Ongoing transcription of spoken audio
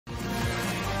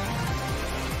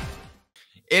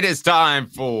It is time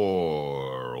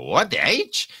for What the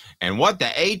H? And What the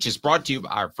H is brought to you by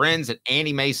our friends at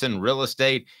Annie Mason Real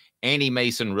Estate,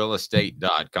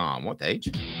 AnnieMasonRealEstate.com. What the H?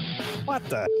 What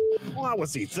the? What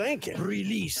was he thinking?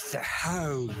 Release the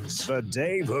hounds. The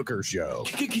Dave Hooker Show.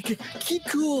 Keep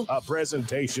cool. A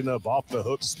presentation of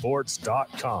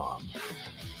OffTheHookSports.com.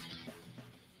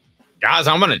 Guys,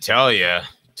 I'm going to tell you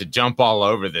to jump all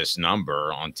over this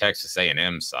number on Texas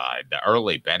A&M side. The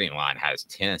early betting line has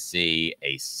Tennessee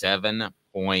a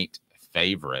 7-point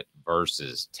favorite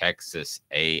versus Texas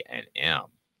A&M.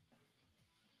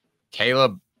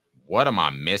 Caleb, what am I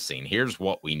missing? Here's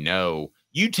what we know.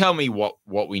 You tell me what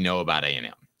we know about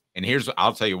A&M. And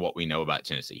I'll tell you what we know about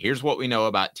Tennessee. Here's what we know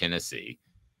about Tennessee.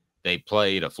 They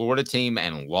played a Florida team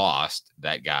and lost,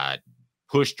 that got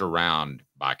pushed around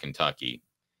by Kentucky.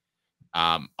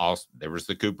 Also, there was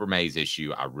the Cooper Mays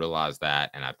issue. I realized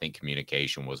that, and I think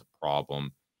communication was a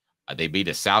problem. They beat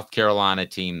a South Carolina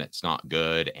team that's not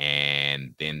good,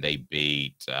 and then they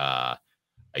beat a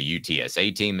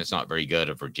UTSA team that's not very good,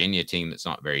 a Virginia team that's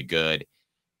not very good,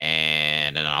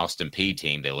 and an Austin Peay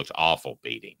team they looked awful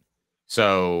beating.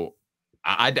 So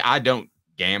I don't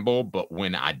gamble, but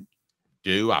when I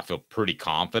do, I feel pretty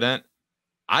confident.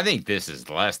 I think this is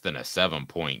less than a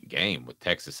 7-point game with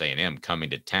Texas A&M coming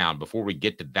to town. Before we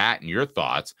get to that and your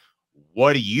thoughts,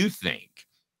 what do you think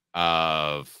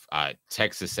of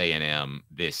Texas A&M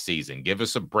this season? Give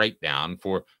us a breakdown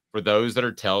for those that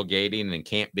are tailgating and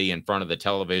can't be in front of the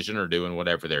television or doing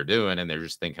whatever they're doing, and they're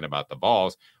just thinking about the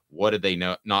Vols. What did they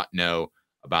not know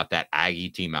about that Aggie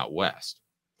team out west?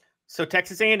 So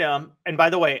Texas A&M, and by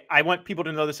the way, I want people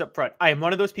to know this up front. I am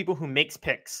one of those people who makes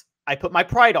picks. I put my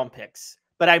pride on picks.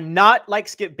 But I'm not like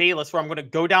Skip Bayless, where I'm going to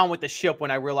go down with the ship when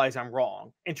I realize I'm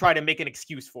wrong and try to make an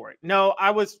excuse for it. No,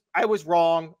 I was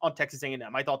wrong on Texas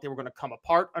A&M. I thought they were going to come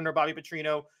apart under Bobby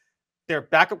Petrino. Their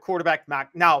backup quarterback,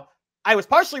 Mac. Now, I was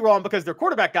partially wrong because their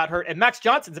quarterback got hurt, and Max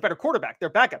Johnson's a better quarterback.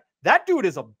 Their backup. That dude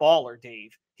is a baller,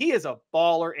 Dave. He is a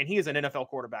baller, and he is an NFL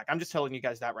quarterback. I'm just telling you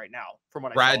guys that right now. From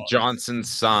what Brad I saw. Johnson's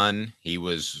son, he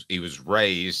was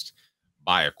raised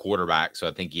by a quarterback, so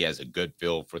I think he has a good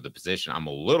feel for the position. I'm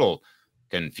a little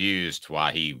confused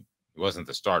why he wasn't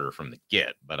the starter from the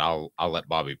get, but I'll let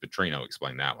Bobby Petrino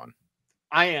explain that one.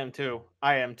 I am too.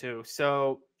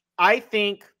 So I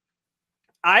think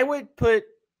I would put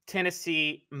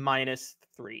Tennessee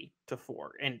 -3 to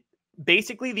 4. And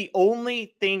basically the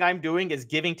only thing I'm doing is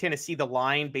giving Tennessee the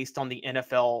line based on the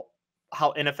NFL,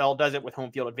 how NFL does it with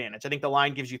home field advantage. I think the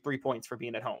line gives you 3 points for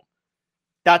being at home.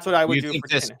 That's what I would do.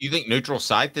 You think neutral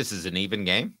site, this is an even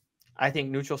game? I think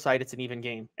neutral site, it's an even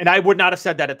game. And I would not have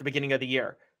said that at the beginning of the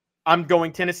year. I'm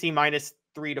going Tennessee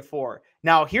 -3 to 4.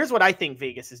 Now, here's what I think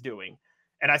Vegas is doing.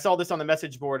 And I saw this on the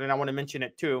message board, and I want to mention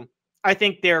it too. I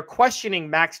think they're questioning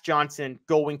Max Johnson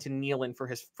going to Neyland for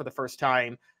the first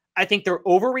time. I think they're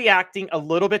overreacting a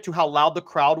little bit to how loud the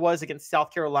crowd was against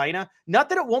South Carolina. Not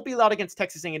that it won't be loud against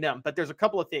Texas A&M, but there's a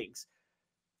couple of things.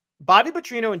 Bobby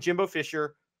Petrino and Jimbo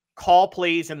Fisher call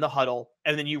plays in the huddle,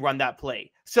 and then you run that play.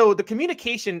 So the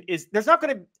communication is, you're not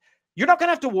going to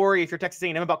have to worry if you're Texas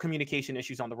A&M about communication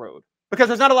issues on the road, because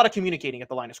there's not a lot of communicating at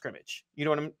the line of scrimmage. You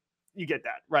know what you get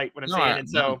that, right? What I'm saying. And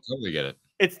so I totally get it.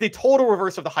 It's the total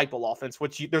reverse of the hypo offense,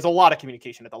 which there's a lot of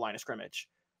communication at the line of scrimmage.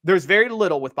 There's very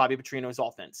little with Bobby Petrino's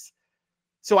offense.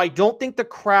 So I don't think the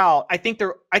crowd, I think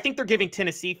they're giving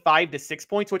Tennessee 5 to 6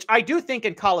 points, which I do think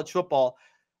in college football,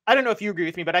 I don't know if you agree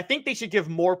with me, but I think they should give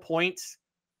more points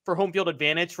for home field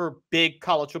advantage for big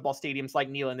college football stadiums like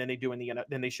Neyland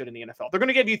than they should in the NFL. They're going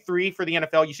to give you 3 for the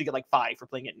NFL. You should get like 5 for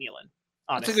playing at Neyland.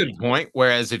 Honestly. That's a good point.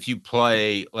 Whereas if you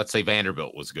play, let's say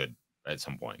Vanderbilt was good at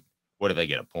some point, what do they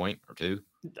get, a point or 2?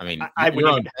 I mean, your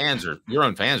own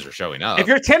fans are showing up. If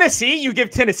you're Tennessee, you give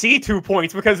Tennessee 2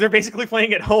 points because they're basically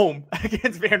playing at home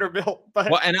against Vanderbilt.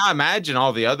 But and I imagine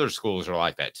all the other schools are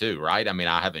like that too, right? I mean,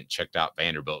 I haven't checked out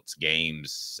Vanderbilt's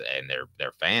games and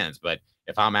their fans, but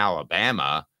if I'm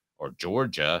Alabama or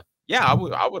Georgia, yeah,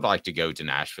 I would like to go to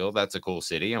Nashville. That's a cool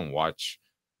city, and watch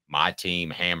my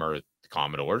team hammer the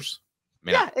Commodores. I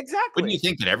mean, yeah, exactly. Wouldn't you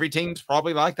think that every team's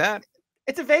probably like that?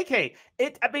 It's a vacay.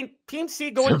 Team C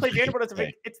going to play Vanderbilt.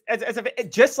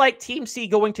 It's just like Team C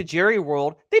going to Jerry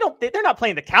World. They're not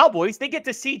playing the Cowboys. They get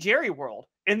to see Jerry World,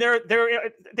 and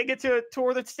they get to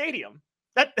tour the stadium.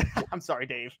 I'm sorry,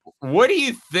 Dave. What do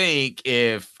you think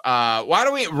if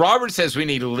Robert says we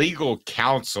need legal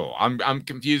counsel? I'm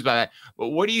confused by that. But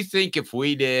what do you think if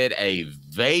we did a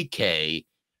vacay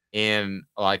in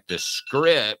like the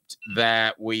script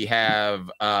that we have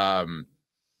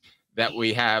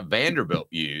Vanderbilt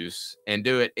use, and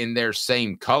do it in their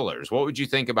same colors? What would you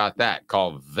think about that?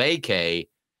 Called vacay,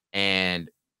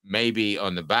 and maybe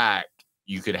on the back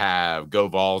you could have Go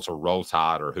Vols or Roll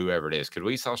Tide or whoever it is. Could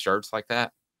we sell shirts like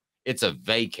that? It's a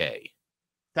vacay.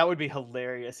 That would be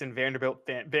hilarious. And Vanderbilt,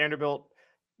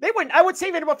 they wouldn't. I would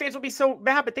say Vanderbilt fans would be so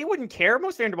mad, but they wouldn't care.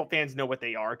 Most Vanderbilt fans know what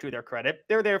they are, to their credit.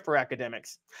 They're there for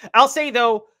academics. I'll say,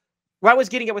 though, where I was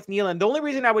getting at with Nealon, the only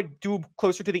reason I would do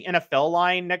closer to the NFL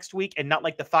line next week and not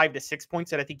like the 5 to 6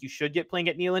 points that I think you should get playing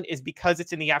at Nealon is because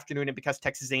it's in the afternoon and because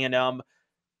Texas A&M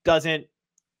doesn't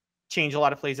change a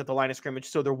lot of plays at the line of scrimmage,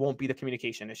 so there won't be the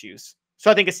communication issues.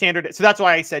 So I think a standard. So that's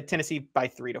why I said Tennessee by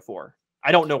 3 to 4.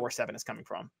 I don't know where 7 is coming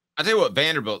from. I'll tell you what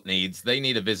Vanderbilt needs. They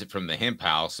need a visit from the Hemp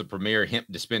House, a premier hemp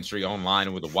dispensary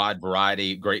online with a wide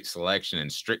variety, great selection,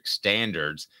 and strict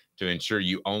standards to ensure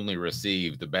you only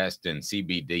receive the best in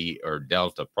CBD or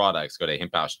Delta products. Go to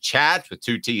hemphouseChats with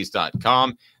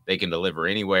 2Ts.com. They can deliver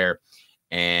anywhere,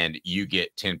 and you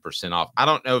get 10% off. I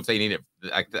don't know if they need it.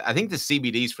 I think the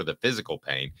CBD's for the physical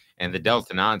pain and the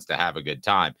Delta 9s to have a good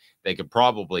time. They could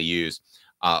probably use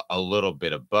a little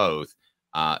bit of both.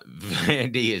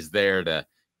 Vandy is there to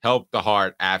help the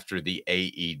heart after the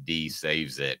AED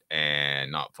saves it,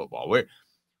 and not football. We're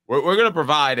going to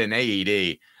provide an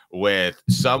AED with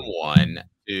someone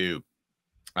to,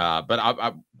 but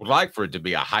I would like for it to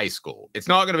be a high school. It's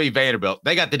not going to be Vanderbilt.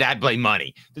 They got the dad play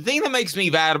money. The thing that makes me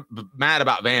mad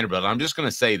about Vanderbilt, I'm just going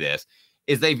to say this,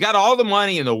 is they've got all the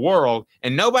money in the world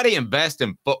and nobody invests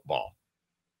in football.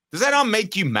 Does that not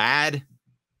make you mad?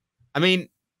 I mean,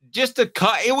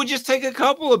 it would just take a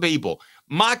couple of people.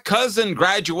 My cousin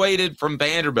graduated from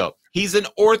Vanderbilt. He's an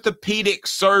orthopedic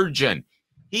surgeon.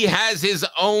 He has his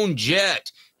own jet.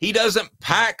 He doesn't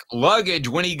pack luggage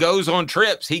when he goes on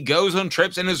trips. He goes on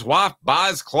trips and his wife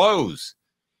buys clothes.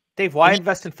 Dave, why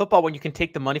invest in football when you can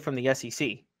take the money from the SEC?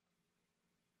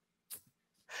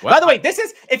 Well, by the way, this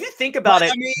is, if you think about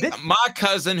it. I mean, my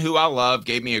cousin, who I love,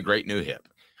 gave me a great new hip.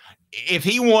 If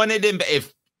he wanted him,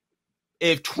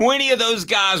 if 20 of those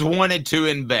guys wanted to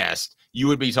invest, you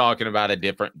would be talking about a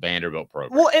different Vanderbilt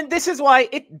program. Well, and this is why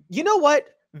you know what?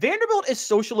 Vanderbilt is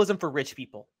socialism for rich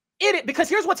people. Because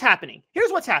here's what's happening.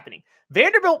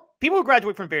 Vanderbilt, people who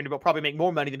graduate from Vanderbilt probably make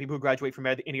more money than people who graduate from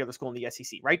any other school in the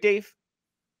SEC, right, Dave?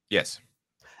 Yes.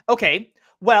 Okay.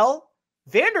 Well,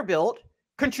 Vanderbilt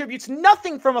contributes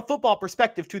nothing from a football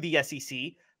perspective to the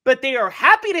SEC, but they are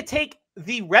happy to take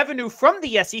the revenue from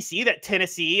the SEC that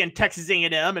Tennessee and Texas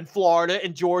A&M and Florida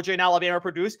and Georgia and Alabama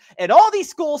produce, and all these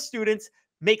school students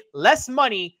make less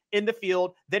money in the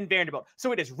field than Vanderbilt.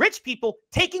 So it is rich people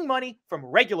taking money from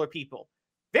regular people.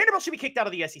 Vanderbilt should be kicked out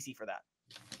of the SEC for that.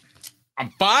 I'm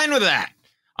fine with that.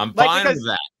 With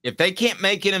that. If they can't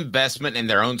make an investment in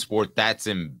their own sport, that's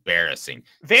embarrassing.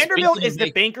 Vanderbilt is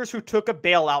the bankers who took a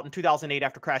bailout in 2008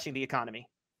 after crashing the economy.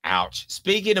 Ouch.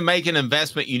 Speaking of making an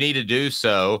investment, you need to do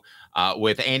so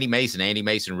with Andy Mason,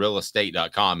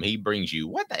 AndyMasonRealEstate.com. He brings you,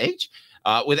 what the H?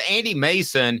 With Andy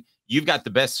Mason, you've got the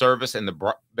best service and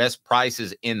the best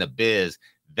prices in the biz.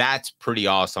 That's pretty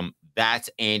awesome. That's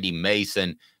Andy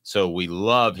Mason. So we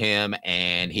love him,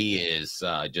 and he is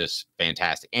just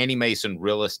fantastic.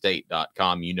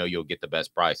 AndyMasonRealEstate.com. You know you'll get the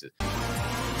best prices.